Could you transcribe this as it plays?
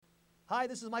Hi,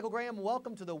 this is Michael Graham.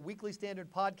 Welcome to the Weekly Standard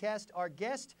Podcast. Our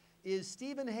guest is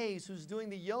Stephen Hayes, who's doing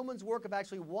the yeoman's work of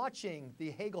actually watching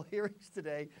the Hagel hearings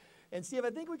today. And Steve, I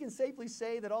think we can safely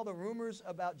say that all the rumors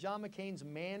about John McCain's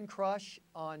man crush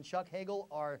on Chuck Hagel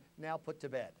are now put to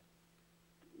bed.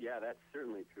 Yeah, that's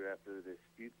certainly true after the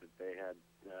dispute that they had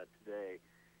today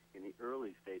in the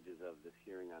early stages of this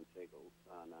hearing on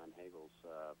Hagel's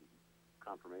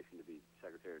confirmation to be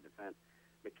Secretary of Defense.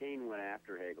 McCain went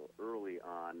after Hagel early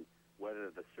on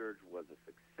whether the surge was a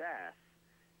success,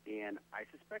 and I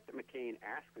suspect that McCain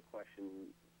asked the question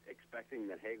expecting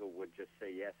that Hagel would just say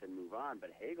yes and move on,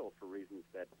 but Hagel, for reasons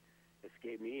that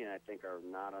escape me and I think are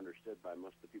not understood by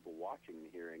most of the people watching the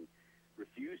hearing,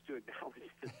 refused to acknowledge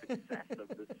the success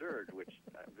of the surge, which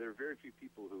there are very few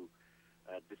people who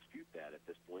dispute that at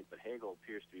this point, but Hagel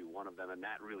appears to be one of them, and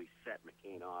that really set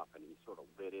McCain off, and he sort of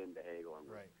lit into Hagel and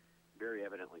was very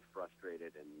evidently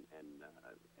frustrated and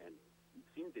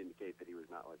seemed to indicate that he was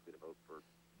not likely to vote for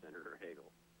Senator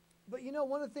Hagel. But you know,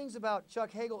 one of the things about Chuck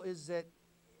Hagel is that,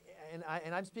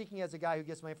 and I'm speaking as a guy who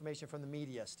gets my information from the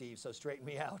media, Steve, so straighten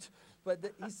me out, but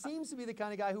he seems to be the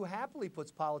kind of guy who happily puts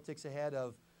politics ahead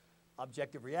of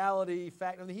objective reality,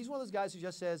 fact. I mean, he's one of those guys who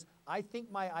just says, I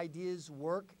think my ideas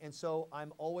work, and so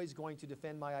I'm always going to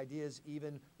defend my ideas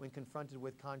even when confronted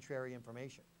with contrary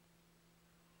information.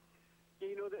 Yeah,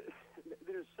 you know,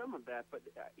 there's some of that, but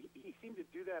he seemed to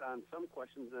do that on some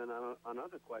questions, and on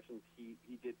other questions he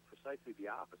did precisely the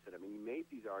opposite. I mean, he made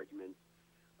these arguments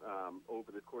over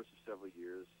the course of several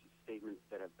years, statements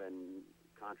that have been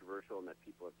controversial and that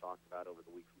people have talked about over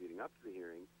the weeks leading up to the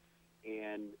hearing,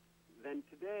 and then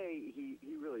today he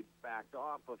really backed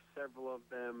off of several of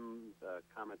them. The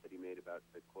comment that he made about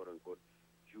the quote-unquote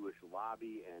Jewish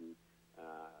lobby and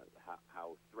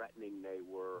how threatening they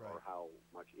were, or how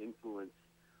much influence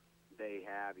they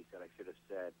have. He said, I should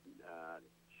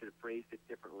have phrased it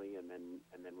differently. And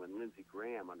then when Lindsey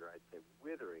Graham, under, I'd say,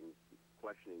 withering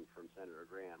questioning from Senator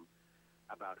Graham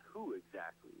about who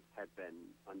exactly had been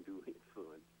unduly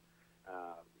influenced,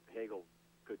 Hagel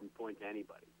couldn't point to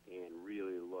anybody and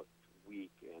really looked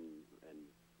weak and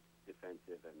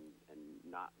defensive and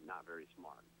not very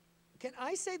smart. Can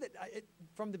I say that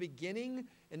from the beginning,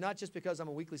 and not just because I'm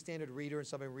a Weekly Standard reader and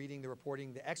so I've been reading the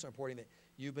reporting, the excellent reporting that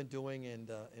you've been doing and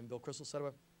Bill Kristol said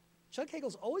about, Chuck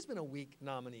Hagel's always been a weak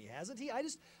nominee, hasn't he?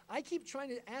 I keep trying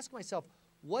to ask myself,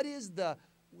 what is the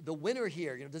winner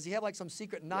here? You know, does he have like some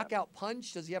secret knockout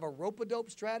punch? Does he have a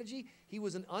rope-a-dope strategy? He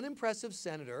was an unimpressive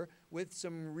senator with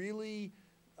some really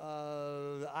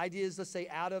ideas, let's say,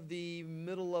 out of the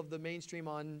middle of the mainstream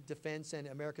on defense and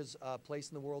America's place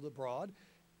in the world abroad.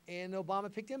 And Obama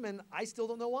picked him, and I still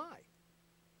don't know why.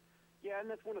 Yeah, and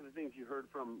that's one of the things you heard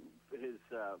from his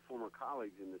former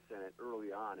colleagues in the Senate early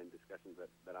on in discussions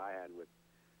that I had with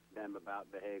them about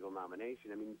the Hagel nomination.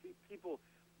 I mean, he was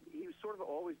sort of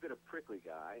always been a prickly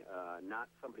guy, not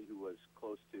somebody who was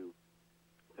close to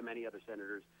many other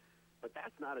senators. But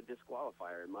that's not a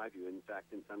disqualifier, in my view. In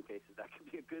fact, in some cases, that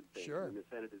could be a good thing. Sure. I mean, the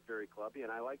Senate is very clubby,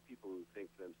 and I like people who think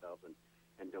for themselves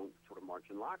and don't sort of march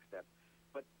in lockstep.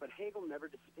 But Hagel never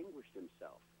distinguished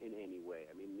himself in any way.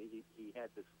 I mean, he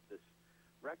had this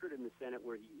record in the Senate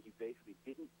where he basically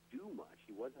didn't do much.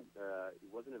 He wasn't a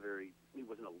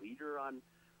leader on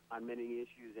many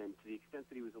issues, and to the extent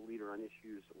that he was a leader on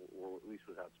issues, or at least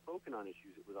was outspoken on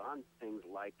issues, it was on things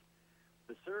like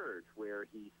the surge, where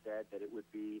he said that it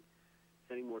would be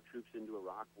sending more troops into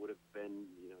Iraq would have been,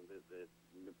 the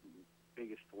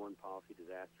biggest foreign policy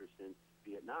disaster since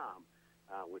Vietnam.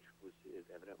 Which is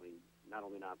evidently not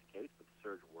only not the case, but the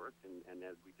surge worked, and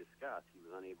as we discussed, he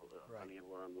was unable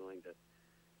or unwilling to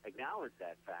acknowledge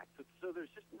that fact. So there's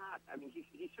just not. I mean,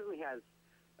 he certainly has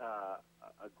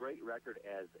a great record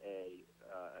as a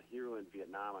hero in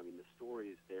Vietnam. I mean, the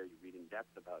stories there you read in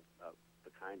depth about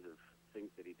the kinds of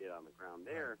things that he did on the ground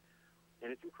there, and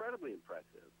it's incredibly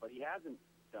impressive. But he hasn't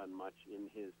done much in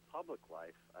his public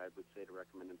life, I would say, to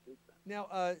recommend him since then. Now,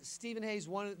 Stephen Hayes,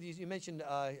 one of these, you mentioned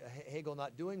Hagel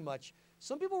not doing much.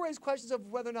 Some people raise questions of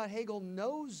whether or not Hagel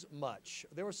knows much.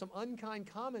 There were some unkind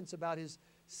comments about his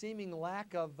seeming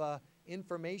lack of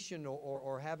information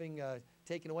or having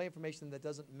taken away information that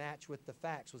doesn't match with the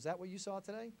facts. Was that what you saw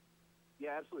today?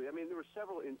 Yeah, absolutely. I mean, there were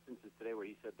several instances today where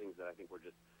he said things that I think were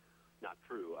just not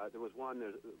true. There's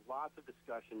lots of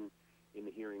discussion in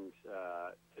the hearings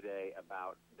today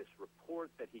about this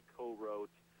report that he co-wrote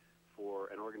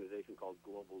for an organization called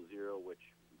Global Zero,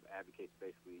 which advocates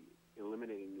basically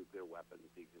eliminating nuclear weapons,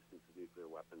 the existence of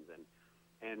nuclear weapons.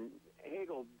 And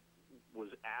Hagel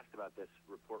was asked about this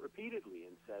report repeatedly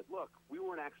and said, look, we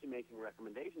weren't actually making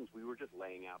recommendations. We were just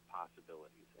laying out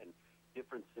possibilities and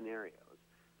different scenarios.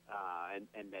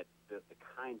 and that the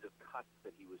kinds of cuts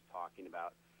that he was talking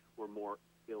about were more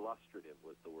illustrative,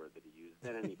 was the word that he used,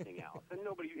 than anything else. And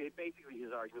basically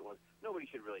his argument was nobody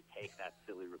should really take that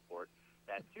silly report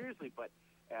that seriously. But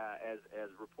as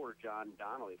reporter John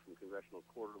Donnelly from Congressional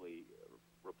Quarterly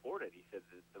reported, he said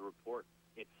that the report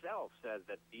itself says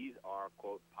that these are,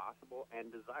 quote, possible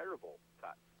and desirable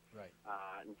cuts, right,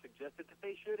 and suggested that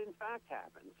they should in fact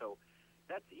happen. So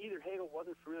that's either Hagel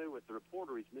wasn't familiar with the report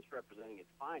or he's misrepresenting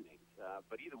its findings.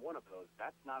 But either one of those,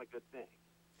 that's not a good thing.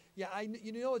 Yeah,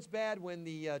 it's bad when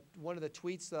one of the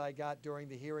tweets that I got during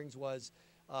the hearings was,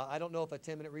 I don't know if a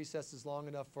 10-minute recess is long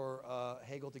enough for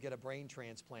Hagel to get a brain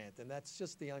transplant, and that's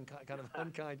just the kind of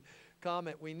unkind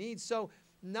comment we need. So,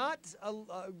 not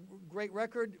a great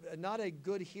record, not a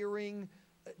good hearing.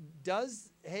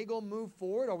 Does Hagel move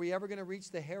forward? Are we ever going to reach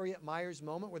the Harriet Miers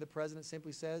moment where the president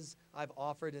simply says, "I've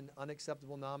offered an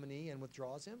unacceptable nominee," and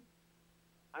withdraws him?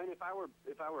 I mean, if I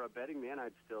were a betting man,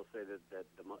 I'd still say that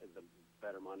the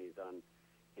better money is on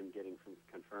him getting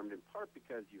confirmed, in part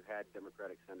because you had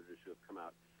Democratic senators who have come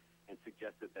out and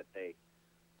suggested that they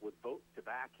would vote to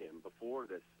back him before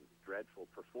this dreadful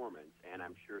performance, and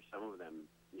I'm sure some of them,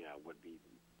 would be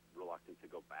reluctant to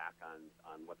go back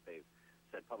on what they've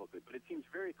said publicly. But it seems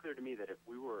very clear to me that if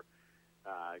we were,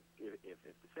 if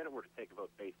the Senate were to take a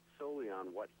vote based solely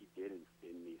on what he did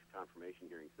in these confirmation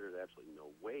hearings, there's absolutely no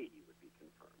way he would be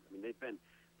confirmed. I mean,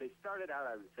 they started out,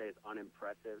 I would say, as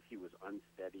unimpressive. He was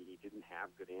unsteady. He didn't have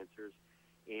good answers.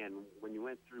 And when you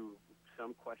went through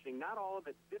some questioning, not all of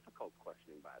it difficult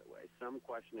questioning, by the way, some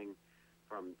questioning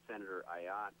from Senator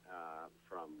Ayotte,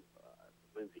 from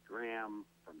Lindsey Graham,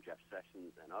 from Jeff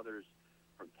Sessions and others,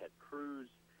 from Ted Cruz,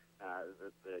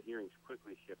 the hearings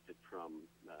quickly shifted from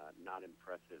not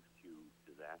impressive to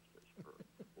disastrous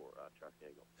for Chuck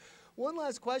Hagel. One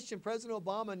last question. President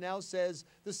Obama now says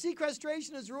the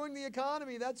sequestration is ruining the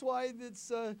economy. That's why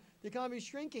the economy is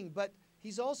shrinking. But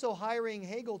he's also hiring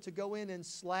Hagel to go in and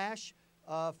slash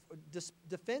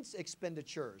defense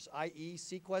expenditures, i.e.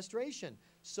 sequestration.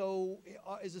 So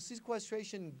is the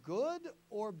sequestration good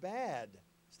or bad,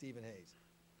 Stephen Hayes?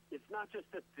 It's not just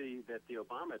that the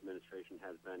Obama administration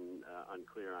has been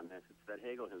unclear on this. It's that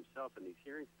Hagel himself in these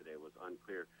hearings today was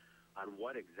unclear on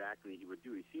what exactly he would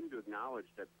do. He seemed to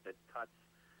acknowledge that cuts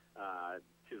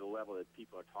to the level that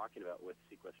people are talking about with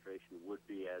sequestration would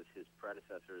be, as his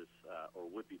predecessors or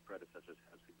would-be predecessors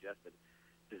have suggested,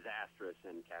 disastrous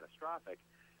and catastrophic.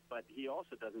 But he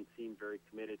also doesn't seem very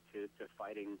committed to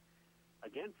fighting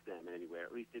against them in any way,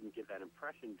 or at least didn't give that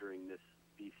impression during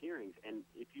these hearings. And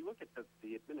if you look at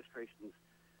the administration's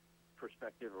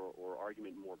perspective or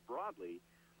argument more broadly,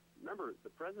 remember, the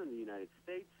President of the United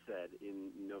States said in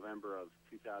November of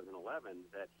 2011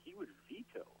 that he would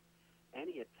veto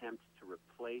any attempts to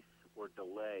replace or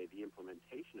delay the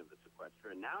implementation of the sequester.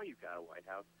 And now you've got a White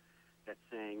House that's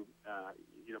saying,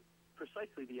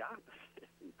 precisely the opposite,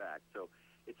 in fact. So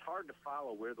it's hard to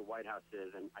follow where the White House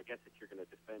is. And I guess if you're going to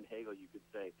defend Hagel, you could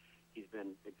say he's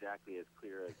been exactly as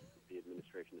clear as the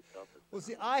administration itself has been. Well,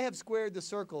 see, I have squared the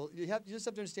circle. You just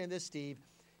have to understand this, Steve.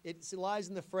 It lies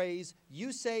in the phrase,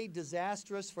 you say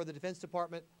disastrous for the Defense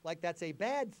Department like that's a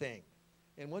bad thing.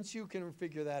 And once you can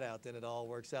figure that out, then it all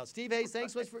works out. Steve Hayes,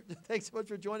 thanks so much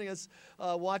for joining us,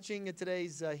 watching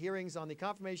today's hearings on the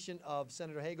confirmation of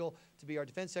Senator Hagel to be our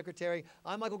Defense Secretary.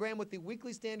 I'm Michael Graham with the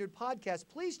Weekly Standard podcast.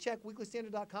 Please check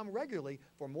weeklystandard.com regularly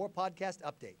for more podcast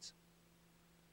updates.